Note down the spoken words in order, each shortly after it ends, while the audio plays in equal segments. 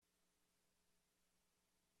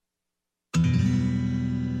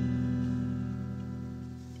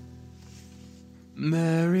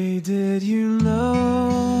Mary, did you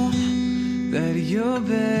know that your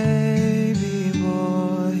baby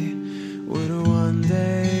boy would one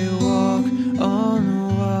day walk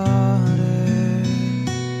on water?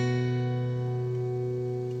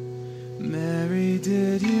 Mary,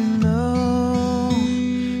 did you know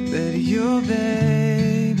that your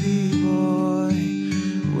baby boy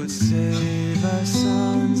would save our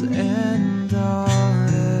sons and daughters?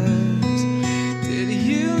 Did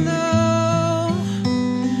you know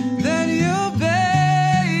that your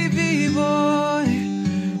baby boy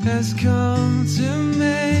has come to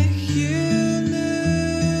make you new?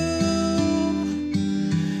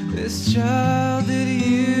 This child that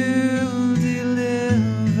you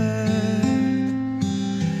delivered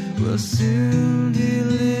will soon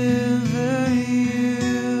deliver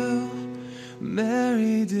you.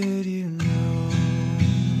 Mary, did you know?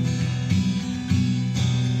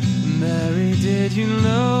 Mary, did you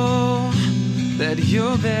know that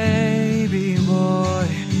your baby boy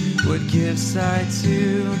would give sight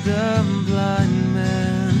to the blind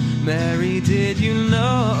man? Mary, did you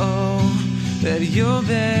know that your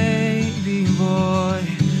baby boy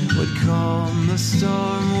would calm the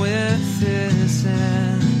storm with his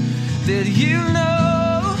hand? Did you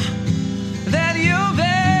know that your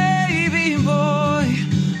baby boy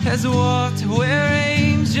has walked where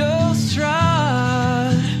angels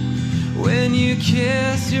trod? When you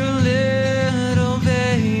kiss your little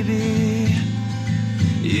baby,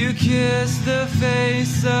 you kiss the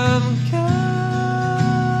face of God.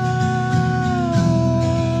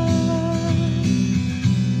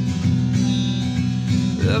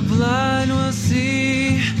 The blind will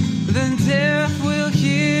see, the deaf will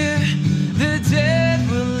hear, the dead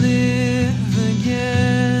will live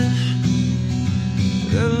again.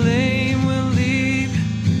 The lame will leap,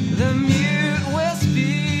 the mute will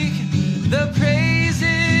speak, the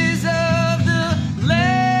praises of the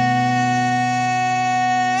Lamb.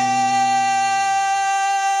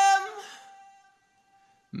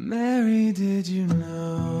 Mary, did you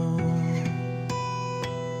know?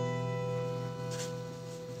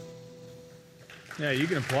 Yeah, you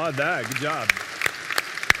can applaud that. Good job.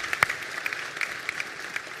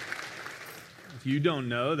 If you don't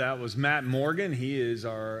know, that was Matt Morgan. He is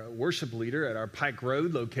our worship leader at our Pike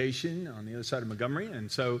Road location on the other side of Montgomery.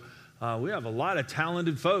 And so we have a lot of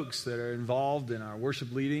talented folks that are involved in our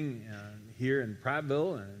worship leading here in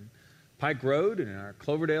Prattville and Pike Road and our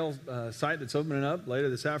Cloverdale site that's opening up later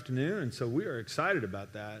this afternoon. And so we are excited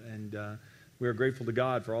about that. And we are grateful to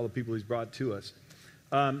God for all the people he's brought to us.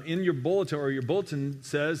 In your bulletin, or your bulletin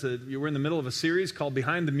says that you were in the middle of a series called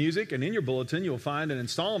Behind the Music, and in your bulletin you'll find an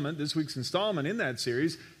installment, this week's installment in that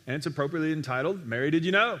series, and it's appropriately entitled, Mary, Did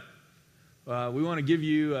You Know? We want to give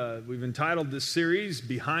you, we've entitled this series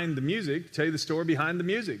Behind the Music, to tell you the story behind the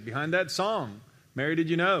music, behind that song, Mary, Did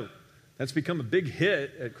You Know? That's become a big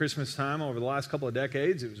hit at Christmas time over the last couple of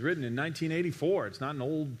decades. It was written in 1984. It's not an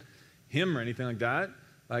old hymn or anything like that.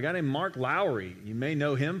 A guy named Mark Lowry. You may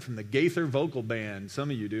know him from the Gaither Vocal Band. Some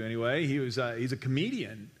of you do anyway. He's a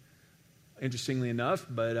comedian, interestingly enough,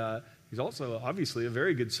 but he's also obviously a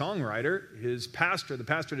very good songwriter. His pastor, the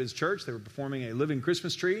pastor at his church, they were performing a Living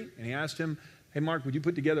Christmas Tree, and he asked him, hey, Mark, would you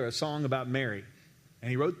put together a song about Mary? And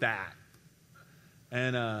he wrote that.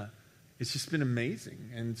 And it's just been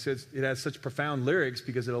amazing. And so it has such profound lyrics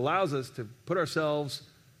because it allows us to put ourselves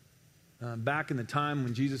back in the time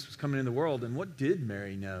when Jesus was coming into the world, and what did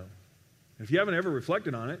Mary know? If you haven't ever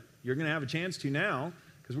reflected on it, you're going to have a chance to now,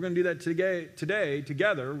 because we're going to do that today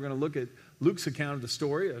together. We're going to look at Luke's account of the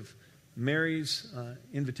story of Mary's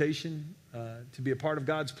invitation to be a part of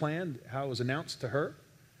God's plan, how it was announced to her,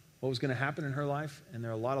 what was going to happen in her life, and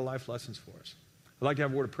there are a lot of life lessons for us. I'd like to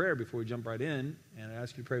have a word of prayer before we jump right in, and I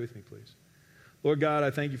ask you to pray with me, please. Lord God,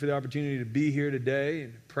 I thank you for the opportunity to be here today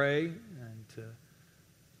and to pray and to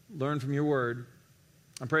learn from your word.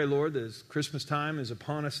 I pray, Lord, that as Christmas time is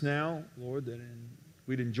upon us now, Lord, that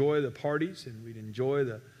we'd enjoy the parties and we'd enjoy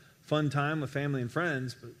the fun time with family and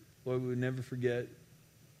friends, but Lord, we would never forget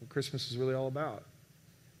what Christmas is really all about.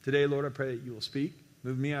 Today, Lord, I pray that you will speak,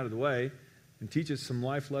 move me out of the way, and teach us some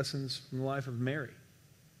life lessons from the life of Mary.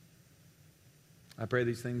 I pray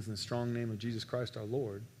these things in the strong name of Jesus Christ our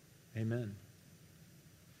Lord. Amen.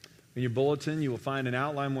 In your bulletin, you will find an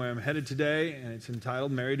outline where I'm headed today, and it's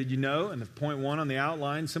entitled, Mary, Did You Know? And the point one on the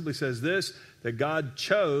outline simply says this, that God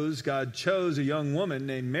chose a young woman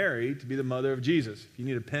named Mary to be the mother of Jesus. If you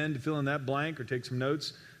need a pen to fill in that blank or take some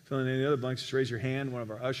notes, fill in any other blanks, just raise your hand. One of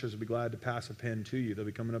our ushers will be glad to pass a pen to you. They'll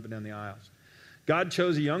be coming up and down the aisles. God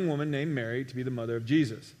chose a young woman named Mary to be the mother of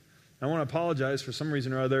Jesus. I want to apologize for some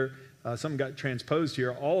reason or other. Something got transposed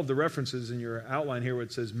here. All of the references in your outline here where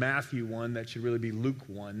it says Matthew 1, that should really be Luke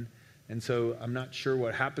 1. And so I'm not sure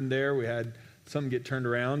what happened there. We had something get turned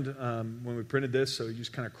around when we printed this, so you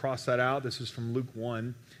just kind of cross that out. This is from Luke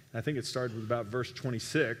 1. I think it started with about verse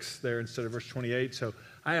 26 there instead of verse 28. So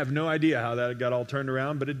I have no idea how that got all turned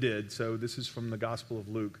around, but it did. So this is from the Gospel of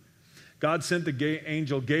Luke. God sent the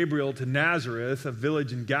angel Gabriel to Nazareth, a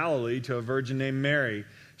village in Galilee, to a virgin named Mary.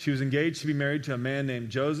 She was engaged to be married to a man named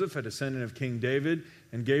Joseph, a descendant of King David.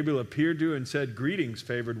 And Gabriel appeared to her and said, "Greetings,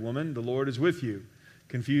 favored woman, the Lord is with you."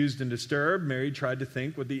 Confused and disturbed, Mary tried to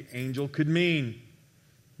think what the angel could mean.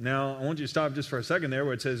 Now, I want you to stop just for a second there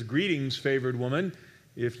where it says, "Greetings, favored woman."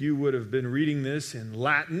 If you would have been reading this in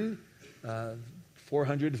Latin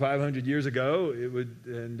 400, 500 years ago,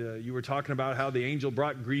 you were talking about how the angel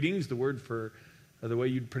brought greetings. The word for the way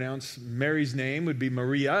you'd pronounce Mary's name would be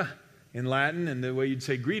Maria in Latin, and the way you'd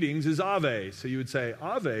say greetings is Ave. So you would say,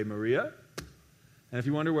 "Ave Maria." And if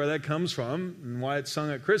you wonder where that comes from and why it's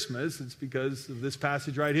sung at Christmas, it's because of this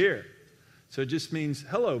passage right here. So it just means,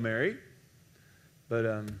 "Hello, Mary."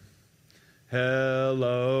 But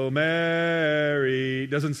 "Hello, Mary"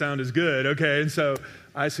 doesn't sound as good, okay? And so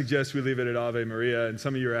I suggest we leave it at Ave Maria, and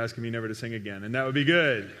some of you are asking me never to sing again, and that would be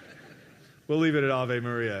good. We'll leave it at Ave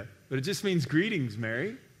Maria. But it just means, "Greetings,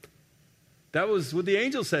 Mary." That was what the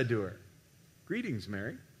angel said to her. "Greetings,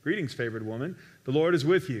 Mary. Greetings, favored woman. The Lord is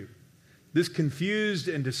with you." This confused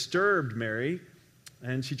and disturbed Mary,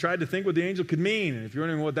 and she tried to think what the angel could mean. And if you're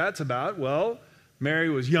wondering what that's about, well, Mary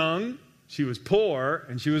was young, she was poor,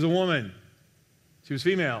 and she was a woman. She was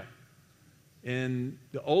female. In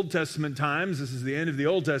the Old Testament times, this is the end of the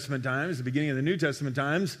Old Testament times, the beginning of the New Testament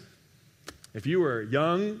times, if you were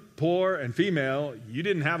young, poor, and female, you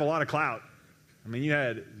didn't have a lot of clout. I mean, you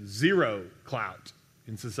had zero clout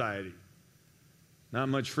in society. Not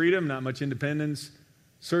much freedom, not much independence.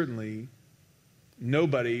 Certainly,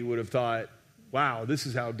 nobody would have thought, wow, this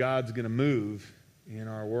is how God's going to move in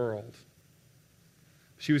our world.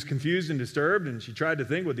 She was confused and disturbed, and she tried to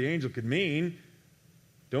think what the angel could mean.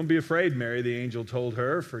 "Don't be afraid, Mary," the angel told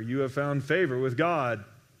her, "for you have found favor with God.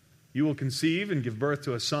 You will conceive and give birth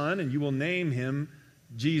to a son, and you will name him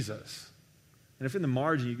Jesus." And if in the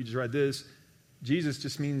margin you could just write this, Jesus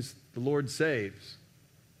just means the Lord saves.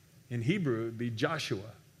 In Hebrew, it would be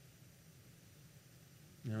Joshua.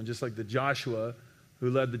 You know, just like the Joshua who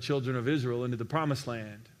led the children of Israel into the promised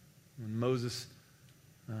land. When Moses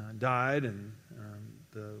died and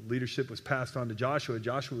the leadership was passed on to Joshua,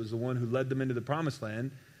 Joshua was the one who led them into the promised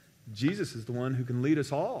land. Jesus is the one who can lead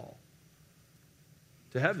us all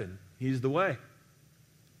to heaven. He's the way,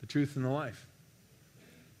 the truth, and the life.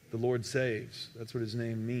 The Lord saves. That's what his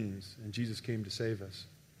name means. And Jesus came to save us.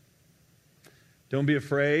 "Don't be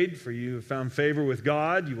afraid, for you have found favor with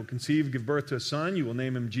God. You will conceive, give birth to a son. You will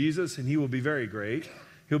name him Jesus, and he will be very great.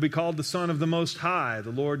 He'll be called the Son of the Most High.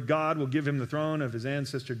 The Lord God will give him the throne of his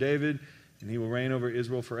ancestor David, and he will reign over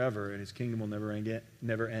Israel forever, and his kingdom will never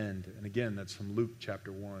end. And again, that's from Luke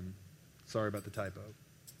chapter 1. Sorry about the typo.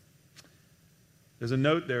 There's a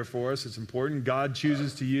note there for us. It's important. God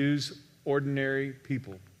chooses to use ordinary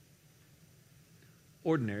people.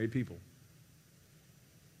 Ordinary people.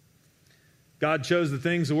 God chose the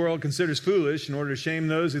things the world considers foolish in order to shame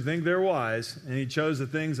those who think they're wise. And he chose the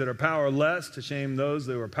things that are powerless to shame those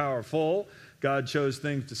that were powerful. God chose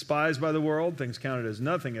things despised by the world, things counted as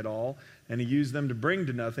nothing at all, and he used them to bring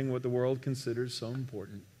to nothing what the world considers so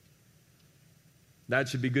important. That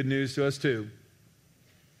should be good news to us too.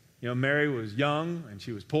 You know, Mary was young, and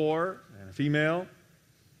she was poor, and a female,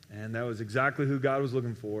 and that was exactly who God was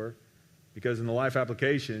looking for, because in the life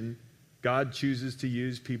application, God chooses to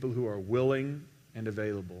use people who are willing and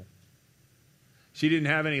available. She didn't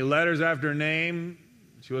have any letters after her name.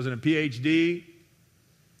 She wasn't a PhD.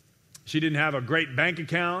 She didn't have a great bank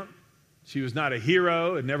account. She was not a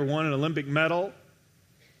hero, had never won an Olympic medal.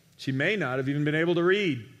 She may not have even been able to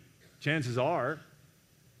read. Chances are.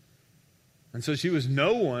 And so she was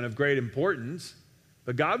no one of great importance,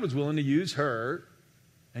 but God was willing to use her,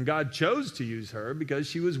 and God chose to use her because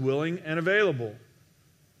she was willing and available.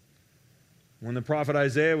 When the prophet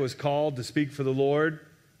Isaiah was called to speak for the Lord,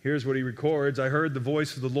 here's what he records. "I heard the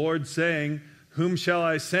voice of the Lord saying, 'Whom shall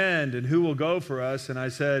I send, and who will go for us?' And I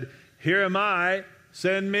said, 'Here am I,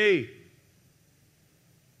 send me.'"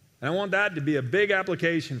 And I want that to be a big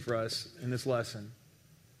application for us in this lesson.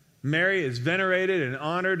 Mary is venerated and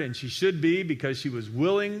honored, and she should be, because she was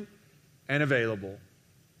willing and available.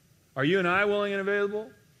 Are you and I willing and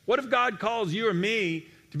available? What if God calls you or me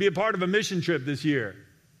to be a part of a mission trip this year?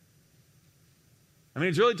 I mean,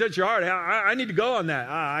 it's really touched your heart. I need to go on that.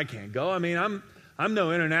 I can't go. I mean, I'm I'm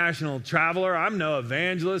no international traveler. I'm no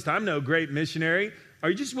evangelist. I'm no great missionary.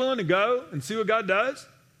 Are you just willing to go and see what God does?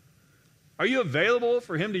 Are you available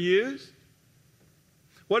for him to use?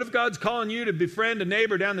 What if God's calling you to befriend a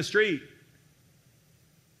neighbor down the street?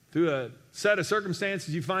 Through a set of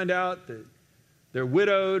circumstances, you find out that they're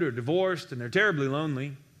widowed or divorced and they're terribly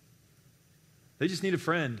lonely. They just need a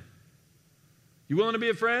friend. You willing to be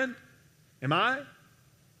a friend? Am I?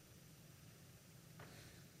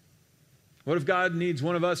 What if God needs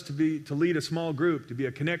one of us to lead a small group, to be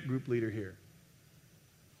a connect group leader here?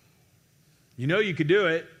 You know you could do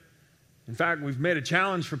it. In fact, we've made a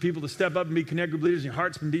challenge for people to step up and be connect group leaders, and your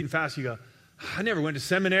heart's been beating fast. You go, I never went to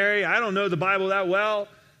seminary. I don't know the Bible that well.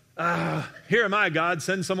 Here am I, God.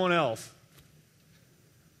 Send someone else.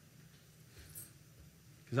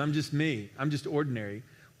 Because I'm just me. I'm just ordinary.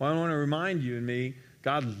 Well, I want to remind you and me,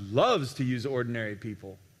 God loves to use ordinary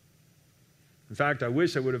people. In fact, I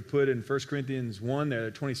wish I would have put in 1 Corinthians 1 there,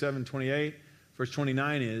 27, 28. Verse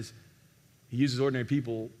 29 is, he uses ordinary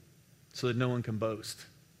people so that no one can boast.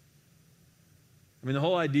 I mean, the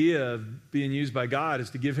whole idea of being used by God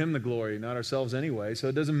is to give him the glory, not ourselves anyway. So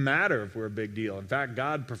it doesn't matter if we're a big deal. In fact,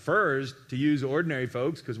 God prefers to use ordinary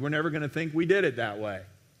folks because we're never going to think we did it that way.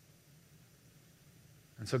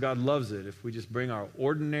 And so God loves it if we just bring our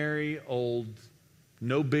ordinary, old,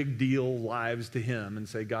 no big deal lives to him and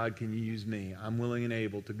say, God, can you use me? I'm willing and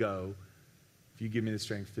able to go if you give me the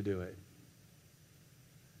strength to do it.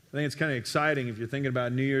 I think it's kind of exciting if you're thinking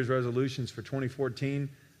about New Year's resolutions for 2014.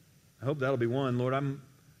 I hope that'll be one. Lord,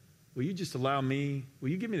 will you just allow me, will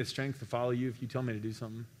you give me the strength to follow you if you tell me to do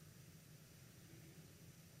something?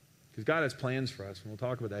 Because God has plans for us, and we'll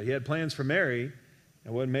talk about that. He had plans for Mary,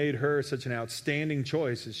 and what made her such an outstanding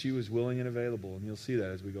choice is she was willing and available, and you'll see that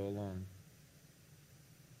as we go along.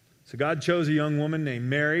 So God chose a young woman named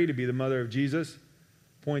Mary to be the mother of Jesus.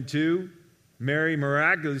 Point 2, Mary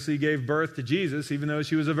miraculously gave birth to Jesus even though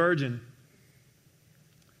she was a virgin.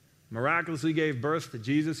 Miraculously gave birth to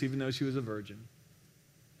Jesus even though she was a virgin.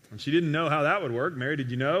 And she didn't know how that would work. Mary, did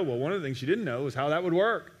you know? Well, one of the things she didn't know was how that would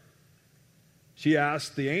work. She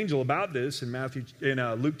asked the angel about this in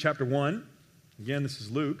Luke chapter 1. Again, this is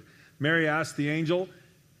Luke. Mary asked the angel,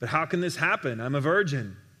 but how can this happen? I'm a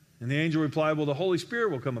virgin. And the angel replied, well, the Holy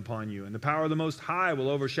Spirit will come upon you, and the power of the Most High will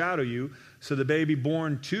overshadow you, so the baby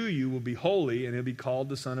born to you will be holy, and he'll be called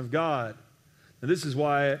the Son of God. Now, this is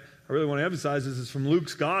why I really want to emphasize this is from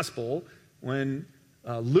Luke's gospel, when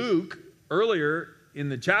Luke, earlier in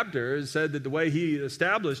the chapter, said that the way he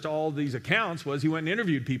established all these accounts was he went and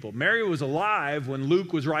interviewed people. Mary was alive when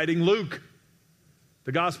Luke was writing Luke,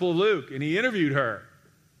 the Gospel of Luke, and he interviewed her.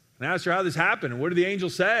 And asked her how this happened, and what did the angel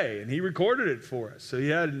say? And he recorded it for us. So he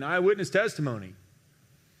had an eyewitness testimony.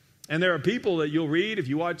 And there are people that you'll read if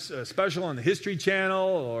you watch a special on the History Channel,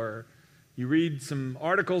 or you read some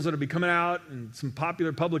articles that will be coming out in some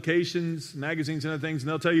popular publications, magazines and other things,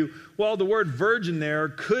 and they'll tell you, well, the word virgin there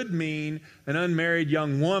could mean an unmarried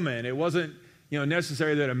young woman. It wasn't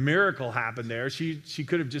necessary that a miracle happened there. She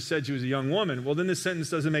could have just said she was a young woman. Well, then this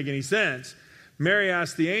sentence doesn't make any sense. Mary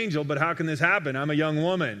asked the angel, but how can this happen? I'm a young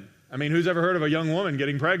woman. I mean, who's ever heard of a young woman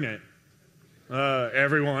getting pregnant?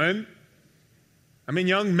 Everyone. I mean,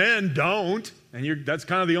 young men don't, and that's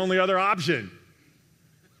kind of the only other option.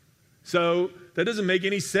 So that doesn't make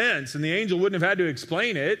any sense, and the angel wouldn't have had to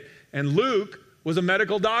explain it, and Luke was a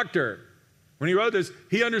medical doctor. When he wrote this,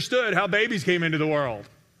 he understood how babies came into the world.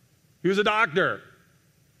 He was a doctor.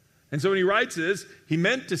 And so when he writes this, he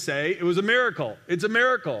meant to say it was a miracle. It's a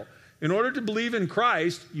miracle. In order to believe in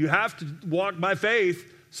Christ, you have to walk by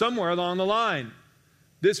faith somewhere along the line.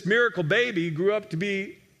 This miracle baby grew up to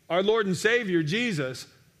be our Lord and Savior, Jesus,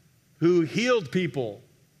 who healed people.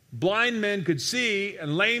 Blind men could see,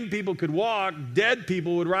 and lame people could walk. Dead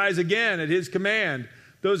people would rise again at his command.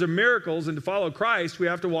 Those are miracles, and to follow Christ, we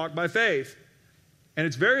have to walk by faith. And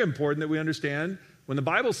it's very important that we understand when the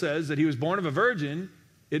Bible says that he was born of a virgin,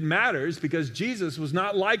 it matters because Jesus was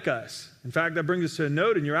not like us. In fact, that brings us to a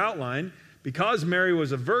note in your outline. Because Mary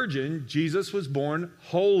was a virgin, Jesus was born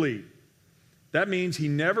holy. That means he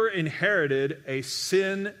never inherited a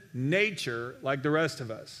sin nature like the rest of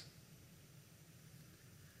us.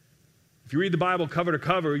 If you read the Bible cover to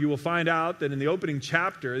cover, you will find out that in the opening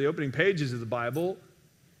chapter, the opening pages of the Bible,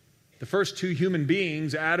 the first two human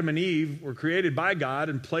beings, Adam and Eve, were created by God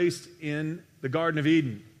and placed in the Garden of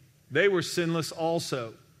Eden. They were sinless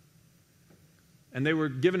also. And they were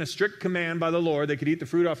given a strict command by the Lord. They could eat the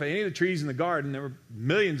fruit off of any of the trees in the garden. There were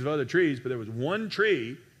millions of other trees, but there was one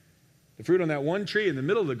tree, the fruit on that one tree in the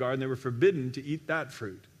middle of the garden. They were forbidden to eat that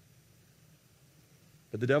fruit.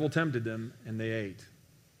 But the devil tempted them, and they ate.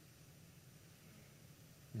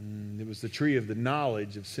 And it was the tree of the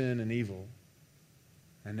knowledge of sin and evil.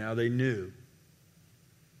 And now they knew.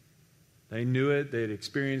 They knew it. They had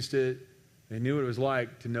experienced it. They knew what it was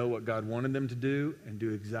like to know what God wanted them to do and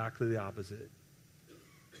do exactly the opposite.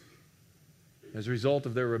 As a result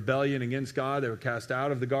of their rebellion against God, they were cast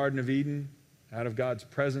out of the Garden of Eden, out of God's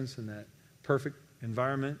presence in that perfect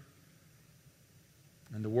environment.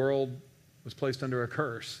 And the world was placed under a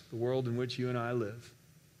curse, the world in which you and I live.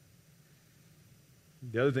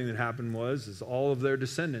 The other thing that happened is all of their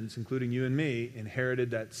descendants, including you and me,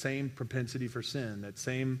 inherited that same propensity for sin, that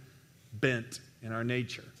same bent in our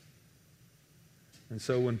nature. And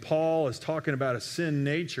so when Paul is talking about a sin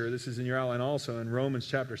nature, this is in your outline also, in Romans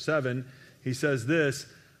chapter 7, he says this,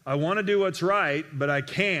 I want to do what's right, but I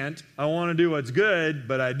can't. I want to do what's good,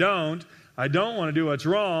 but I don't. I don't want to do what's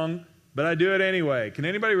wrong, but I do it anyway. Can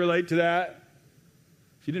anybody relate to that?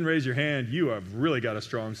 If you didn't raise your hand, you have really got a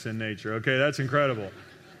strong sin nature. Okay, that's incredible.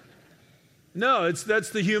 No, that's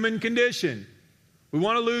the human condition. We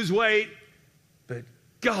want to lose weight, but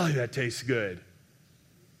golly, that tastes good.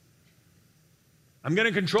 I'm going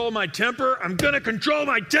to control my temper. I'm going to control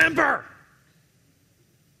my temper.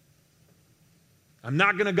 I'm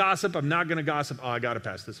not going to gossip. I'm not going to gossip. Oh, I got to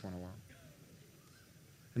pass this one along.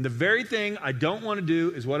 And the very thing I don't want to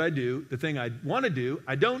do is what I do. The thing I want to do,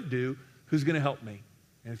 I don't do. Who's going to help me?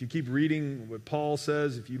 And if you keep reading what Paul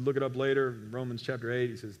says, if you look it up later, in Romans chapter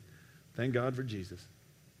 8, he says, thank God for Jesus.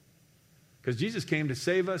 Because Jesus came to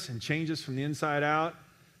save us and change us from the inside out.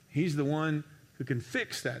 He's the one who can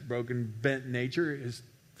fix that broken, bent nature. Is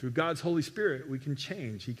through God's Holy Spirit, we can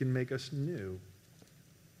change. He can make us new.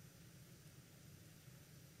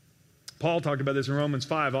 Paul talked about this in Romans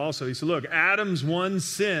 5 also. He said, look, Adam's one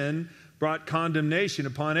sin brought condemnation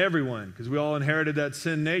upon everyone because we all inherited that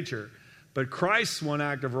sin nature. But Christ's one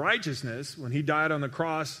act of righteousness, when he died on the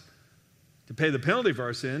cross to pay the penalty for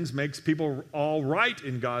our sins, makes people all right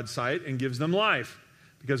in God's sight and gives them life.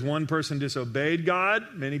 Because one person disobeyed God,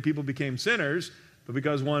 many people became sinners. But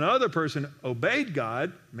because one other person obeyed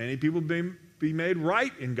God, many people be made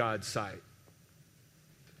right in God's sight.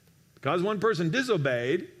 Because one person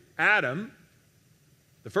disobeyed, Adam,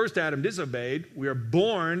 the first Adam disobeyed, we are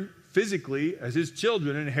born physically as his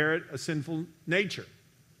children and inherit a sinful nature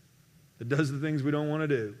that does the things we don't want to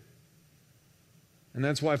do. And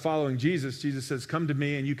that's why following Jesus says, come to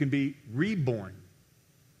me and you can be reborn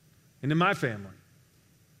into my family.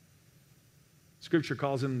 Scripture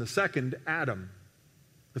calls him the second Adam.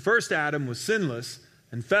 The first Adam was sinless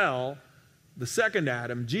and fell. The second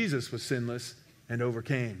Adam, Jesus, was sinless and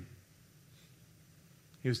overcame.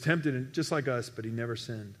 He was tempted just like us, but he never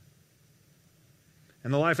sinned.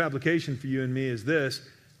 And the life application for you and me is this,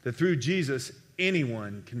 that through Jesus,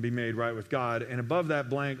 anyone can be made right with God. And above that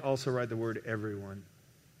blank, also write the word everyone.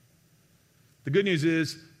 The good news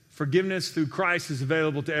is forgiveness through Christ is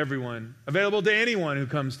available to everyone, available to anyone who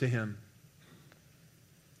comes to him.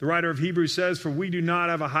 The writer of Hebrews says, for we do not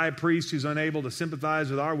have a high priest who's unable to sympathize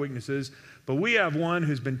with our weaknesses, but we have one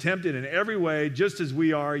who's been tempted in every way, just as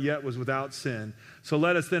we are, yet was without sin. So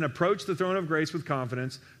let us then approach the throne of grace with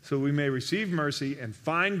confidence, so we may receive mercy and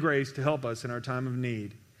find grace to help us in our time of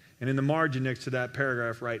need. And in the margin next to that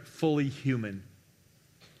paragraph, write, fully human.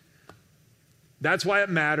 That's why it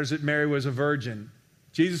matters that Mary was a virgin.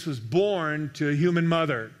 Jesus was born to a human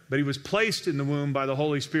mother, but he was placed in the womb by the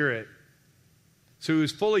Holy Spirit. So he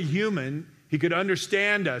was fully human. He could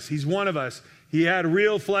understand us. He's one of us. He had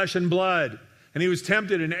real flesh and blood. And he was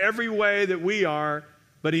tempted in every way that we are,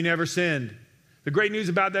 but he never sinned. The great news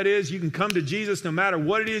about that is you can come to Jesus no matter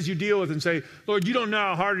what it is you deal with and say, Lord, you don't know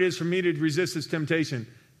how hard it is for me to resist this temptation.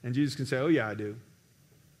 And Jesus can say, oh yeah, I do.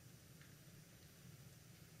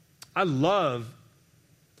 I love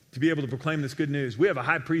to be able to proclaim this good news. We have a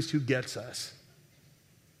high priest who gets us.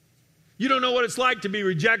 You don't know what it's like to be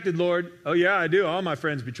rejected, Lord. Oh yeah, I do. All my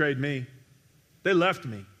friends betrayed me. They left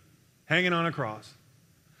me hanging on a cross.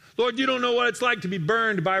 Lord, you don't know what it's like to be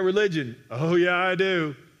burned by religion. Oh yeah, I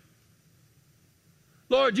do.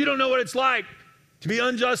 Lord, you don't know what it's like to be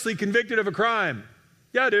unjustly convicted of a crime.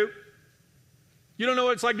 Yeah, I do. You don't know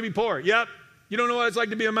what it's like to be poor. Yep. You don't know what it's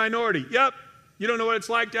like to be a minority. Yep. You don't know what it's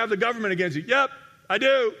like to have the government against you. Yep, I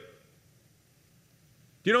do.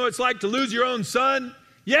 Do you know what it's like to lose your own son?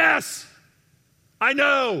 Yes, I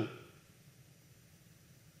know.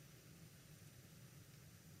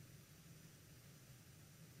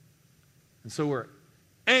 And so we're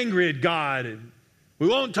angry at God and we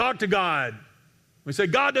won't talk to God. We say,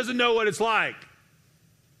 God doesn't know what it's like.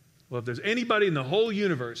 Well, if there's anybody in the whole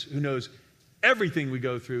universe who knows everything we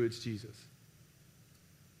go through, it's Jesus.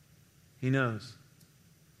 He knows.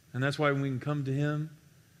 And that's why we can come to him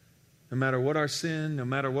no matter what our sin, no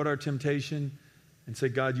matter what our temptation, and say,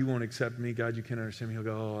 God, you won't accept me. God, you can't understand me. He'll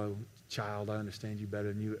go, oh, child, I understand you better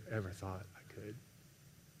than you ever thought I could.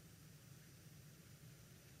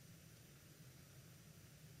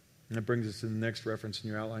 And that brings us to the next reference in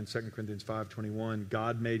your outline, 2 Corinthians 5:21.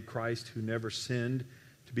 God made Christ, who never sinned,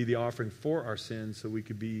 to be the offering for our sins so we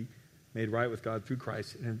could be made right with God through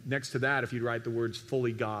Christ. And next to that, if you'd write the words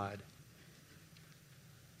fully God.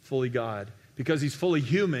 Fully God. Because he's fully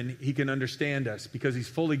human, he can understand us. Because he's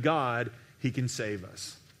fully God, he can save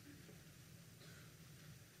us.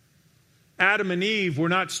 Adam and Eve were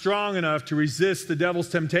not strong enough to resist the devil's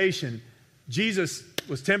temptation. Jesus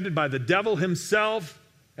was tempted by the devil himself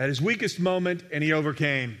at his weakest moment, and he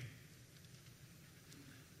overcame.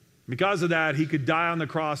 Because of that, he could die on the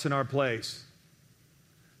cross in our place.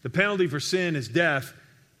 The penalty for sin is death,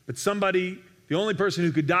 but the only person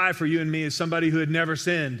who could die for you and me is somebody who had never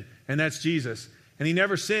sinned, and that's Jesus. And he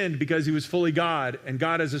never sinned because he was fully God, and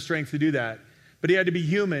God has the strength to do that. But he had to be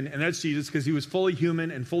human, and that's Jesus, because he was fully human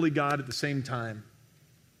and fully God at the same time.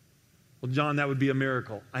 Well, John, that would be a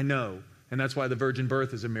miracle. I know. And that's why the virgin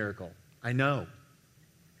birth is a miracle. I know.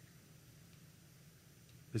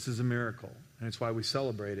 This is a miracle, and it's why we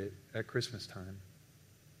celebrate it at Christmas time.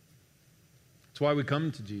 It's why we come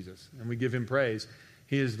to Jesus, and we give him praise.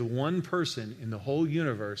 He is the one person in the whole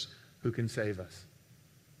universe who can save us.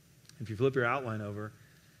 If you flip your outline over,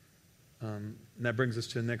 and that brings us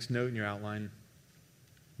to the next note in your outline.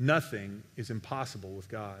 Nothing is impossible with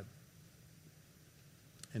God.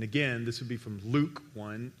 And again, this would be from Luke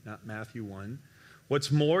 1, not Matthew 1. What's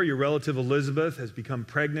more, your relative Elizabeth has become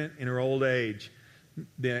pregnant in her old age.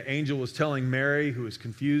 The angel was telling Mary, who was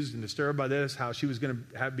confused and disturbed by this, how she was going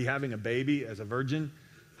to be having a baby as a virgin.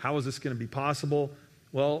 How is this going to be possible?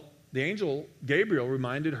 Well, the angel Gabriel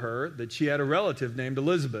reminded her that she had a relative named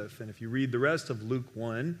Elizabeth. And if you read the rest of Luke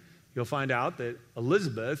 1, you'll find out that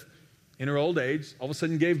Elizabeth, in her old age, all of a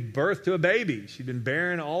sudden gave birth to a baby. She'd been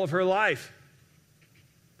barren all of her life.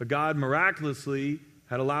 But God miraculously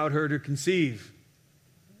had allowed her to conceive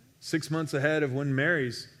 6 months ahead of when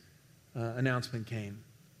Mary's announcement came.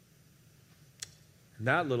 And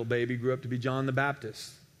that little baby grew up to be John the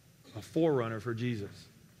Baptist, a forerunner for Jesus.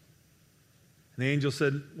 And the angel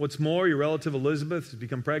said, what's more, your relative Elizabeth has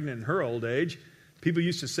become pregnant in her old age. People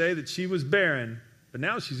used to say that she was barren, but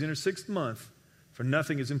now she's in her 6th month, for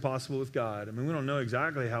nothing is impossible with God. I mean, we don't know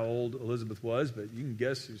exactly how old Elizabeth was, but you can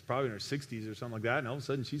guess she was probably in her 60s or something like that, and all of a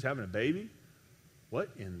sudden she's having a baby? What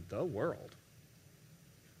in the world?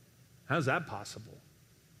 How's that possible?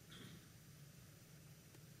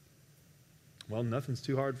 Well, nothing's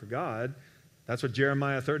too hard for God. That's what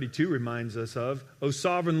Jeremiah 32 reminds us of. O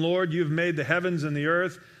sovereign Lord, you have made the heavens and the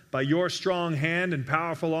earth by your strong hand and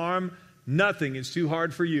powerful arm. Nothing is too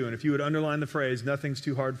hard for you. And if you would underline the phrase, nothing's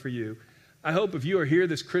too hard for you. I hope if you are here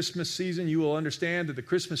this Christmas season, you will understand that the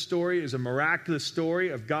Christmas story is a miraculous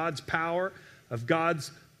story of God's power, of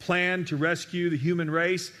God's plan to rescue the human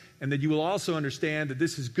race, and that you will also understand that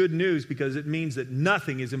this is good news because it means that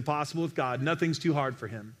nothing is impossible with God. Nothing's too hard for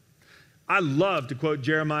him. I love to quote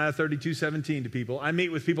Jeremiah 32:17 to people. I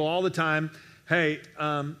meet with people all the time. Hey,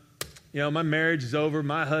 my marriage is over.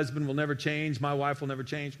 My husband will never change. My wife will never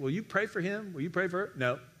change. Will you pray for him? Will you pray for her?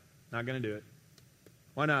 No, not going to do it.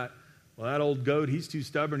 Why not? Well, that old goat, he's too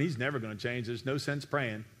stubborn. He's never going to change. There's no sense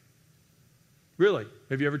praying. Really?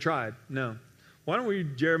 Have you ever tried? No. Why don't we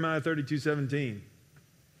read Jeremiah 32:17?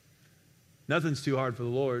 Nothing's too hard for the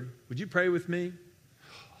Lord. Would you pray with me?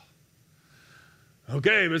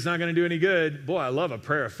 Okay, but it's not going to do any good. Boy, I love a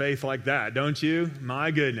prayer of faith like that, don't you? My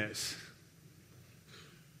goodness.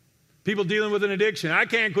 People dealing with an addiction. I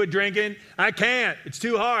can't quit drinking. I can't. It's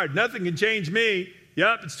too hard. Nothing can change me.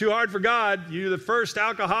 Yep, it's too hard for God. You're the first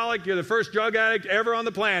alcoholic. You're the first drug addict ever on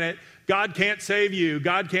the planet. God can't save you.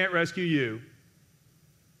 God can't rescue you.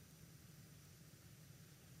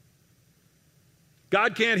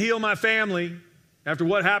 God can't heal my family after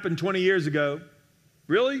what happened 20 years ago.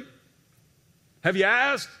 Really? Have you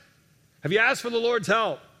asked? Have you asked for the Lord's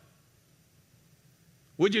help?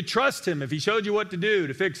 Would you trust him if he showed you what to do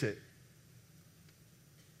to fix it?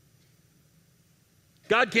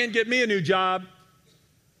 God can't get me a new job.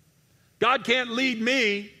 God can't lead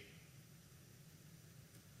me.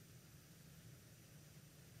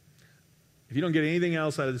 If you don't get anything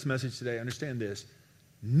else out of this message today, understand this.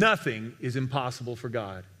 Nothing is impossible for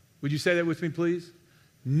God. Would you say that with me, please?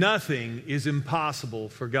 Nothing is impossible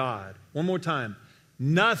for God. One more time.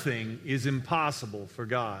 Nothing is impossible for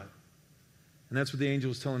God. And that's what the angel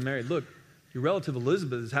was telling Mary. Look, your relative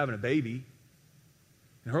Elizabeth is having a baby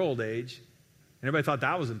in her old age. And everybody thought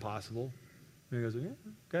that was impossible. And he goes,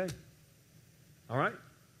 yeah, okay. All right.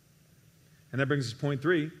 And that brings us to point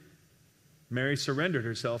 3. Mary surrendered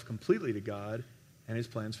herself completely to God and his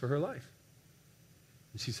plans for her life.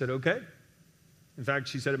 And she said, okay. In fact,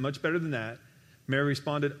 she said it much better than that. Mary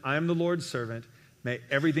responded, I am the Lord's servant. May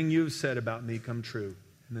everything you have said about me come true.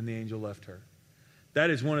 And then the angel left her. That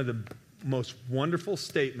is one of the most wonderful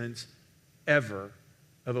statements ever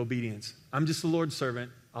of obedience. I'm just the Lord's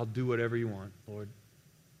servant. I'll do whatever you want, Lord.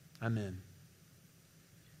 I'm in.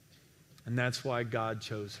 And that's why God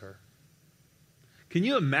chose her. Can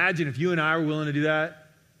you imagine if you and I were willing to do that?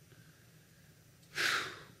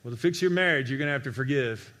 Well, to fix your marriage, you're going to have to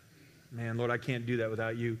forgive. Man, Lord, I can't do that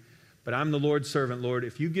without you. But I'm the Lord's servant, Lord.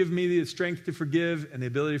 If you give me the strength to forgive and the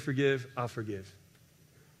ability to forgive, I'll forgive.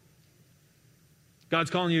 God's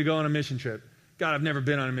calling you to go on a mission trip. God, I've never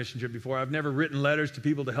been on a mission trip before. I've never written letters to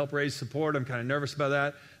people to help raise support. I'm kind of nervous about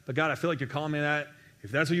that. But God, I feel like you're calling me to that. If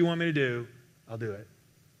that's what you want me to do, I'll do it.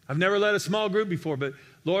 I've never led a small group before, but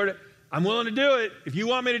Lord, I'm willing to do it. If you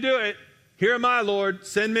want me to do it, here am I, Lord.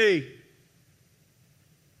 Send me.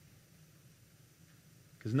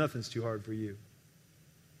 Because nothing's too hard for you.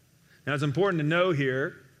 Now, it's important to note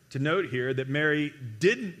here that Mary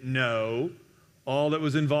didn't know all that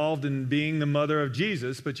was involved in being the mother of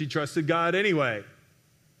Jesus, but she trusted God anyway.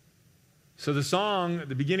 So the song at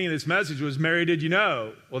the beginning of this message was, Mary, did you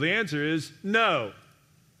know? Well, the answer is no.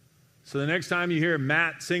 So the next time you hear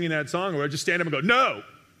Matt singing that song, or just stand up and go,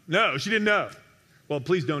 no, she didn't know. Well,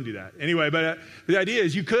 please don't do that. Anyway, but the idea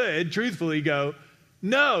is you could truthfully go,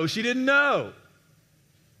 no, she didn't know.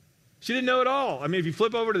 She didn't know at all. I mean, if you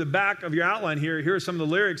flip over to the back of your outline here are some of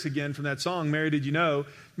the lyrics again from that song, Mary, did you know?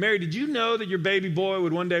 Mary, did you know that your baby boy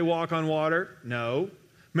would one day walk on water? No.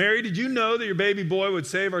 Mary, did you know that your baby boy would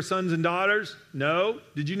save our sons and daughters? No.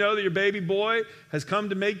 Did you know that your baby boy has come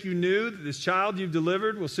to make you new, that this child you've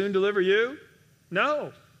delivered will soon deliver you?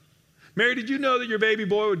 No. Mary, did you know that your baby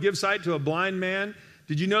boy would give sight to a blind man?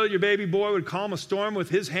 Did you know that your baby boy would calm a storm with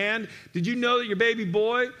his hand? Did you know that your baby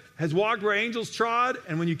boy has walked where angels trod,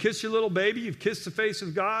 and when you kiss your little baby, you've kissed the face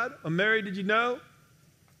of God? Oh, Mary, did you know?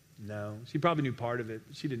 No. She probably knew part of it,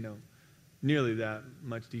 but she didn't know nearly that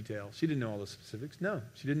much detail. She didn't know all the specifics. No,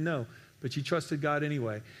 she didn't know, but she trusted God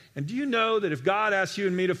anyway. And do you know that if God asks you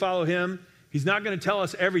and me to follow him, he's not going to tell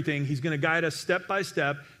us everything. He's going to guide us step by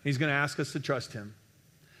step, and he's going to ask us to trust him.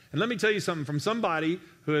 And let me tell you something from somebody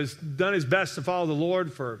who has done his best to follow the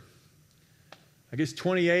Lord for, I guess,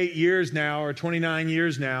 28 years now or 29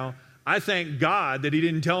 years now. I thank God that he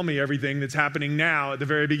didn't tell me everything that's happening now at the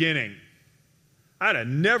very beginning. I'd have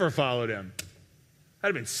never followed him. I'd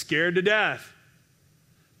have been scared to death.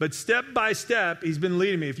 But step by step, he's been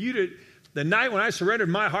leading me. The night when I surrendered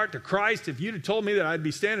my heart to Christ, if you'd have told me that I'd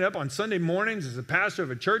be standing up on Sunday mornings as a pastor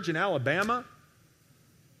of a church in Alabama,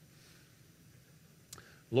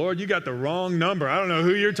 Lord, you got the wrong number. I don't know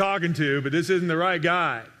who you're talking to, but this isn't the right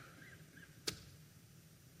guy.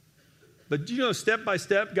 But you know, step by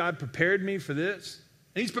step, God prepared me for this.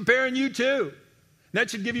 And he's preparing you too. And that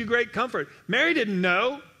should give you great comfort. Mary didn't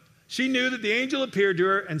know. She knew that the angel appeared to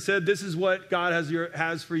her and said, this is what God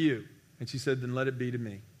has for you. And she said, then let it be to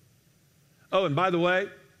me. Oh, and by the way,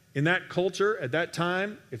 in that culture at that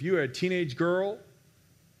time, if you were a teenage girl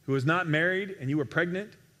who was not married and you were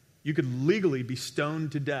pregnant, you could legally be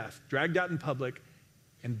stoned to death, dragged out in public,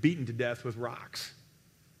 and beaten to death with rocks.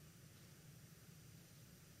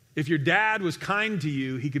 If your dad was kind to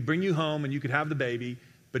you, he could bring you home and you could have the baby,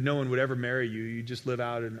 but no one would ever marry you. You just live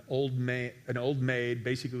out an old maid,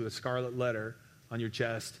 basically with a scarlet letter on your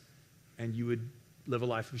chest, and you would live a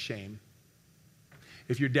life of shame.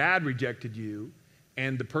 If your dad rejected you,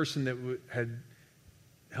 and the person that had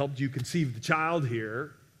helped you conceive the child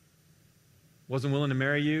here wasn't willing to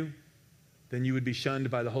marry you, then you would be shunned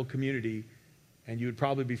by the whole community, and you would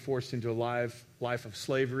probably be forced into a life of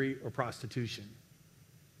slavery or prostitution.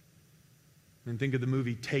 And think of the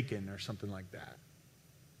movie Taken or something like that.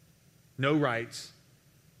 No rights,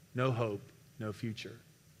 no hope, no future.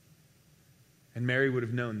 And Mary would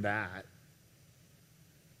have known that.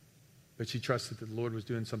 But she trusted that the Lord was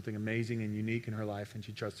doing something amazing and unique in her life, and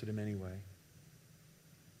she trusted him anyway.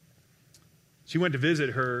 She went to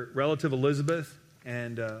visit her relative Elizabeth,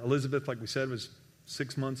 and Elizabeth, like we said, was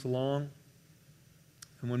 6 months along.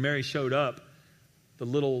 And when Mary showed up, the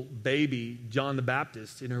little baby, John the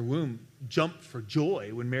Baptist, in her womb jumped for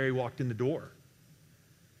joy when Mary walked in the door.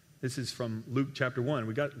 This is from Luke chapter 1.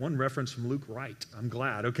 We got one reference from Luke right. I'm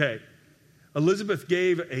glad. Okay. Elizabeth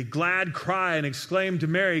gave a glad cry and exclaimed to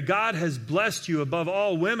Mary, God has blessed you above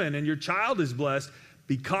all women, and your child is blessed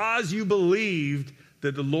because you believed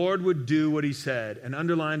that the Lord would do what he said. And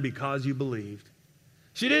underline, because you believed.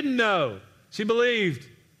 She didn't know. She believed.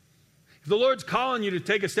 If the Lord's calling you to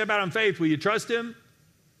take a step out on faith, will you trust him?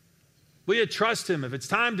 Will you trust him? If it's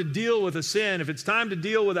time to deal with a sin, if it's time to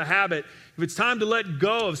deal with a habit, if it's time to let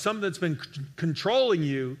go of something that's been controlling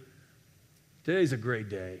you, today's a great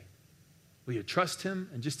day. Will you trust him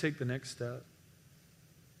and just take the next step?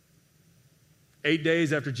 8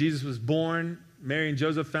 days after Jesus was born, Mary and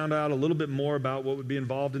Joseph found out a little bit more about what would be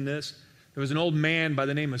involved in this. There was an old man by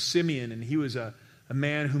the name of Simeon, and he was a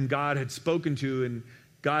man whom God had spoken to, and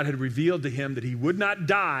God had revealed to him that he would not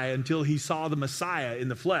die until he saw the Messiah in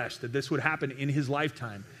the flesh, that this would happen in his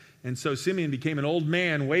lifetime. And so Simeon became an old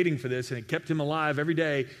man waiting for this, and it kept him alive every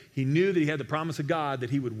day. He knew that he had the promise of God that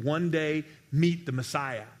he would one day meet the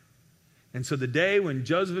Messiah. And so the day when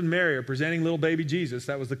Joseph and Mary are presenting little baby Jesus,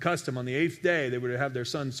 that was the custom. On the 8th day, they would have their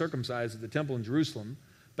son circumcised at the temple in Jerusalem.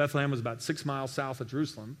 Bethlehem was about 6 miles south of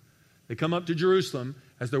Jerusalem. They come up to Jerusalem.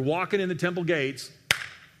 As they're walking in the temple gates,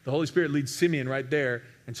 the Holy Spirit leads Simeon right there.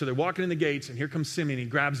 And so they're walking in the gates, and here comes Simeon. He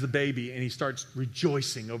grabs the baby, and he starts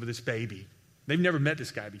rejoicing over this baby. They've never met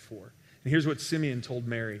this guy before. And here's what Simeon told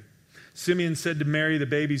Mary. Simeon said to Mary, the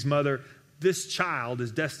baby's mother, "This child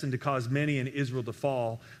is destined to cause many in Israel to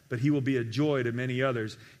fall, but he will be a joy to many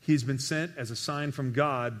others. He's been sent as a sign from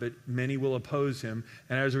God, but many will oppose him.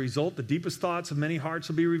 And as a result, the deepest thoughts of many hearts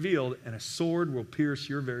will be revealed, and a sword will pierce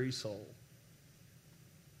your very soul."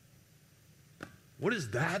 What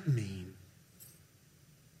does that mean?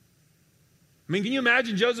 I mean, can you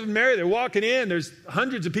imagine Joseph and Mary? They're walking in. There's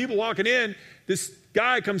hundreds of people walking in. This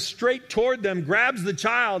guy comes straight toward them, grabs the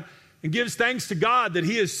child, and gives thanks to God that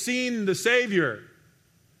he has seen the Savior.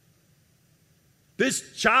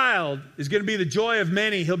 This child is going to be the joy of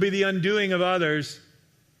many. He'll be the undoing of others.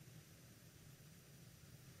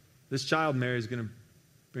 This child, Mary, is going to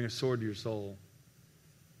bring a sword to your soul.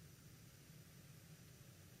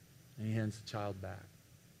 And he hands the child back.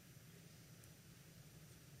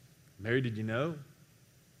 Mary, did you know?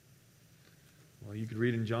 Well, you could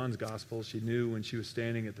read in John's gospel, she knew when she was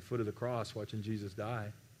standing at the foot of the cross watching Jesus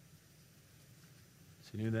die.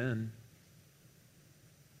 She knew then.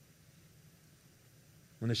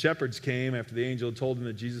 When the shepherds came after the angel had told them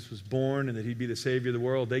that Jesus was born and that he'd be the Savior of the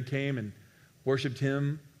world, they came and worshiped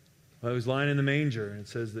him while he was lying in the manger. And it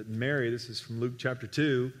says that Mary, this is from Luke chapter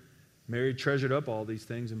 2, Mary treasured up all these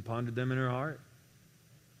things and pondered them in her heart.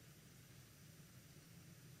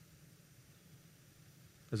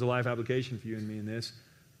 There's a life application for you and me in this.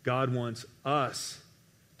 God wants us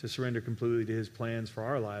to surrender completely to his plans for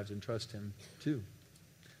our lives and trust him too.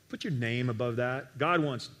 Put your name above that. God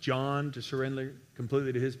wants John to surrender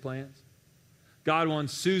completely to his plans. God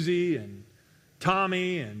wants Susie and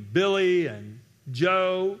Tommy and Billy and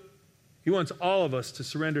Joe. He wants all of us to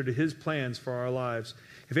surrender to his plans for our lives.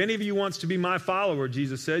 If any of you wants to be my follower,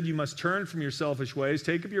 Jesus said, you must turn from your selfish ways,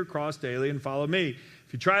 take up your cross daily, and follow me.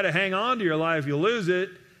 If you try to hang on to your life, you'll lose it.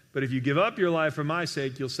 But if you give up your life for my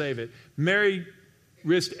sake, you'll save it. Mary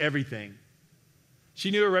risked everything.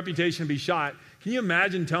 She knew her reputation would be shot. Can you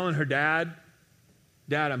imagine telling her dad,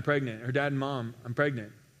 "Dad, I'm pregnant." Her dad and mom, "I'm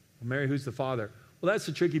pregnant." Well, Mary, who's the father? Well, that's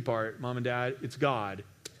the tricky part, Mom and Dad. It's God.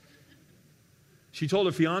 She told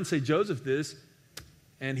her fiance Joseph this,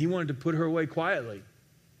 and he wanted to put her away quietly.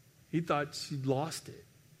 He thought she'd lost it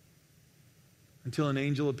until an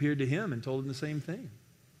angel appeared to him and told him the same thing.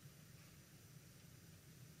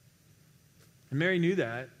 And Mary knew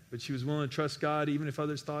that, but she was willing to trust God even if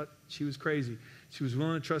others thought she was crazy. She was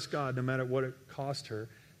willing to trust God no matter what it cost her,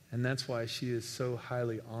 and that's why she is so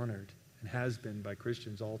highly honored and has been by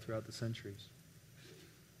Christians all throughout the centuries.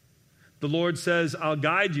 The Lord says, "I'll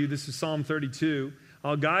guide you." This is Psalm 32.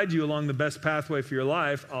 "I'll guide you along the best pathway for your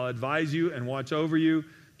life. I'll advise you and watch over you.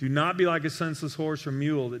 Do not be like a senseless horse or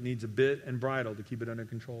mule that needs a bit and bridle to keep it under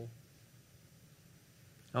control."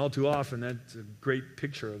 All too often, that's a great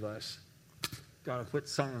picture of us. God, quit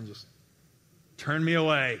something, just turn me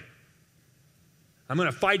away. I'm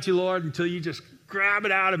going to fight you, Lord, until you just grab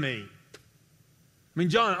it out of me. I mean,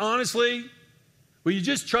 John, honestly, will you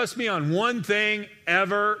just trust me on one thing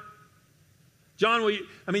ever? John,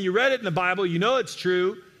 you read it in the Bible. You know it's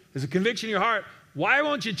true. There's a conviction in your heart. Why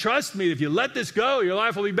won't you trust me? If you let this go, your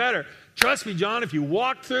life will be better. Trust me, John, if you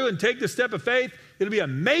walk through and take the step of faith, it'll be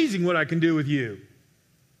amazing what I can do with you.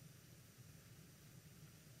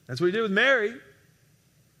 That's what he did with Mary.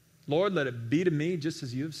 Lord, let it be to me just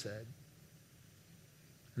as you have said.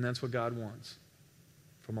 And that's what God wants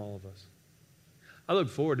from all of us. I look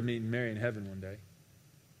forward to meeting Mary in heaven one day.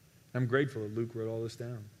 I'm grateful that Luke wrote all this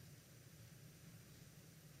down.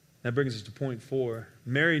 That brings us to point 4.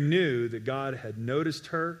 Mary knew that God had noticed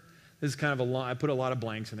her. This is kind of a long, I put a lot of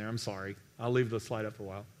blanks in there. I'm sorry. I'll leave the slide up for a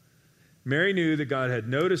while. Mary knew that God had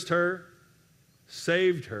noticed her,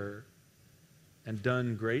 saved her, and redeemed her. and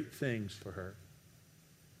done great things for her.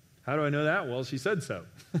 How do I know that? Well, she said so.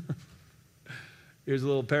 Here's a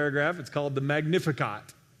little paragraph. It's called the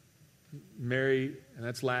Magnificat. Mary, and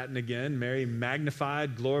that's Latin again, Mary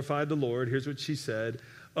magnified, glorified the Lord. Here's what she said.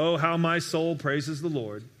 Oh, how my soul praises the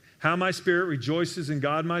Lord. How my spirit rejoices in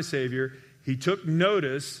God my Savior. He took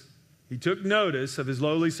notice of his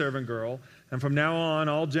lowly servant girl, and from now on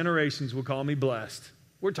all generations will call me blessed.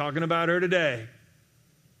 We're talking about her today.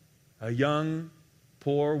 A young,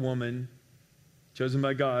 poor woman chosen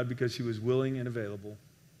by God because she was willing and available.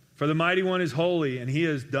 For the Mighty One is holy, and he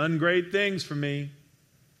has done great things for me.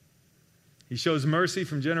 He shows mercy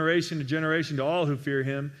from generation to generation to all who fear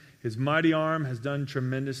him. His mighty arm has done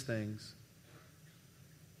tremendous things.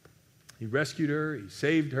 He rescued her, he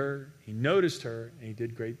saved her, he noticed her, and he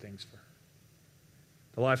did great things for her.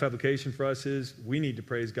 The life application for us is we need to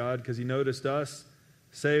praise God because he noticed us,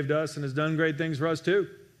 saved us, and has done great things for us too.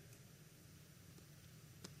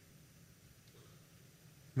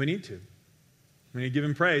 We need to. We need to give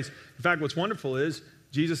him praise. In fact, what's wonderful is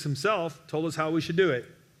Jesus himself told us how we should do it.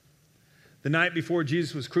 The night before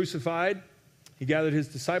Jesus was crucified, he gathered his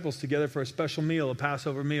disciples together for a special meal, a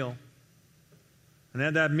Passover meal. And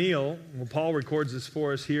at that meal, well, Paul records this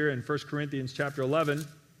for us here in 1 Corinthians chapter 11. It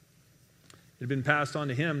had been passed on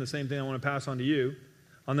to him, the same thing I want to pass on to you.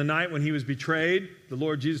 On the night when he was betrayed, the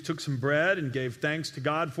Lord Jesus took some bread and gave thanks to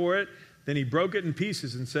God for it. Then he broke it in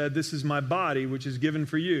pieces and said, "This is my body, which is given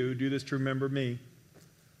for you. Do this to remember me."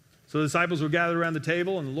 So the disciples were gathered around the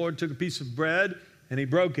table, and the Lord took a piece of bread, and he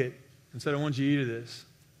broke it and said, "I want you to eat of this."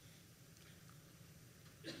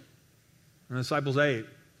 And the disciples ate.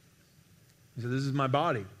 He said, "This is my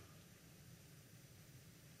body.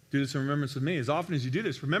 Do this in remembrance of me. As often as you do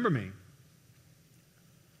this, remember me."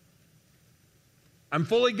 I'm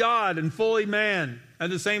fully God and fully man at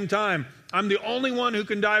the same time. I'm the only one who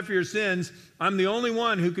can die for your sins. I'm the only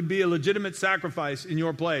one who could be a legitimate sacrifice in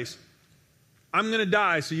your place. I'm going to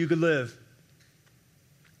die so you could live.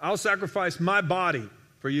 I'll sacrifice my body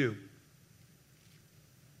for you.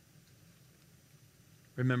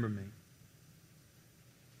 Remember me.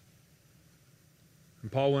 And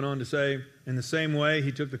Paul went on to say, in the same way,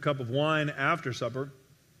 he took the cup of wine after supper,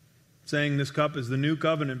 saying, "This cup is the new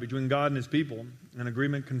covenant between God and his people, an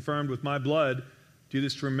agreement confirmed with my blood. Do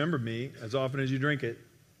this to remember me as often as you drink it."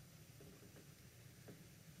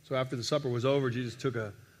 So after the supper was over, Jesus took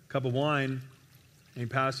a cup of wine and he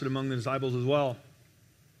passed it among the disciples as well.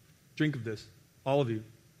 "Drink of this, all of you."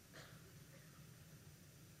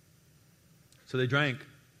 So they drank.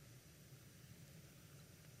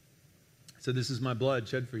 He said, "This is my blood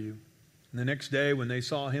shed for you." And the next day, when they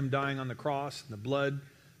saw him dying on the cross, and the blood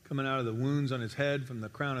coming out of the wounds on his head from the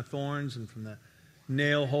crown of thorns and from the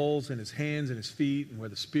nail holes in his hands and his feet and where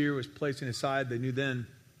the spear was placed in his side, they knew then,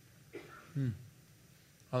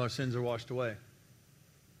 all our sins are washed away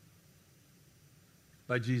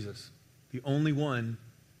by Jesus, the only one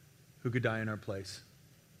who could die in our place.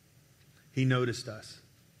 He noticed us.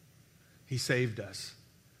 He saved us.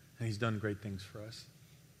 And he's done great things for us.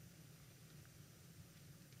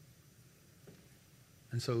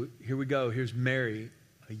 And so here we go. Here's Mary,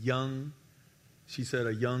 a young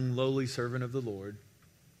lowly servant of the Lord.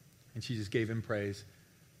 And she just gave him praise.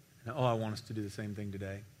 And I want us to do the same thing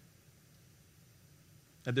today.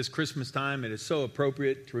 At this Christmas time, it is so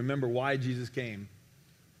appropriate to remember why Jesus came.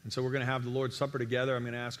 And so we're going to have the Lord's Supper together. I'm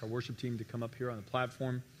going to ask our worship team to come up here on the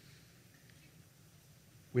platform.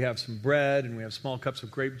 We have some bread and we have small cups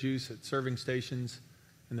of grape juice at serving stations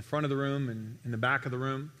in the front of the room and in the back of the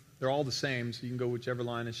room. They're all the same, so you can go whichever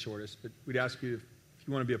line is shortest. But we'd ask you, if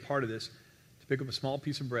you want to be a part of this, to pick up a small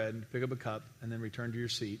piece of bread, pick up a cup, and then return to your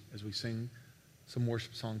seat as we sing some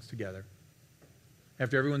worship songs together.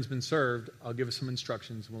 After everyone's been served, I'll give us some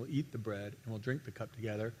instructions, and we'll eat the bread, and we'll drink the cup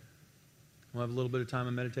together. We'll have a little bit of time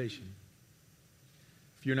of meditation.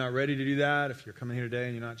 If you're not ready to do that, if you're coming here today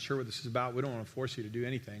and you're not sure what this is about, we don't want to force you to do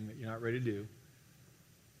anything that you're not ready to do.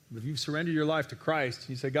 But if you've surrendered your life to Christ, and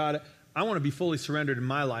you say, "God, I want to be fully surrendered in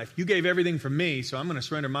my life. You gave everything for me, so I'm going to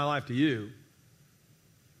surrender my life to you."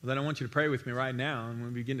 Well, then I want you to pray with me right now. And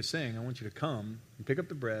when we begin to sing, I want you to come and pick up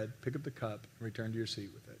the bread, pick up the cup, and return to your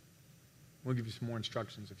seat with it. We'll give you some more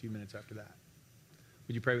instructions a few minutes after that.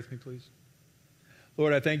 Would you pray with me, please?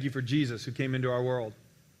 Lord, I thank you for Jesus who came into our world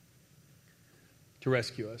to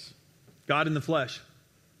rescue us. God in the flesh.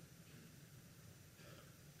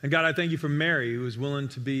 And God, I thank you for Mary who was willing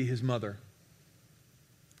to be his mother.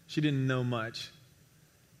 She didn't know much,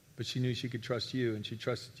 but she knew she could trust you, and she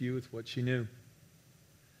trusted you with what she knew.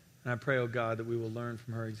 And I pray, oh God, that we will learn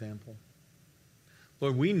from her example.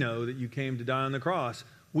 Lord, we know that you came to die on the cross.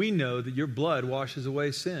 We know that your blood washes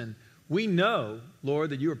away sin. We know, Lord,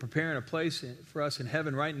 that you are preparing a place for us in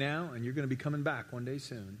heaven right now, and you're going to be coming back one day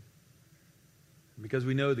soon. Because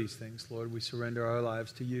we know these things, Lord, we surrender our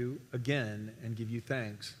lives to you again and give you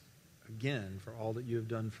thanks again for all that you have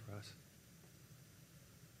done for us.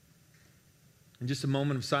 In just a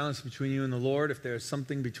moment of silence between you and the Lord, if there is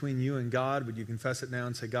something between you and God, would you confess it now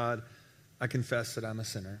and say, God, I confess that I'm a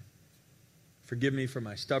sinner. Forgive me for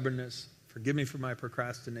my stubbornness. Forgive me for my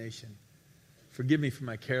procrastination. Forgive me for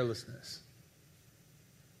my carelessness.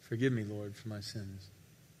 Forgive me, Lord, for my sins.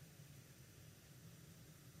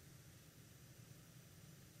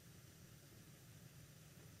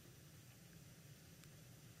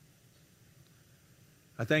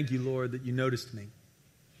 I thank you, Lord, that you noticed me.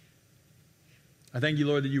 I thank you,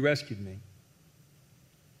 Lord, that you rescued me.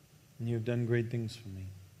 And you have done great things for me.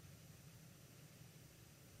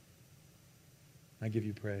 I give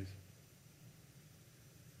you praise.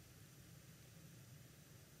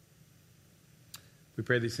 We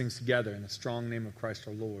pray these things together in the strong name of Christ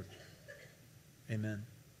our Lord. Amen.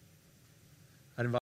 I'd invite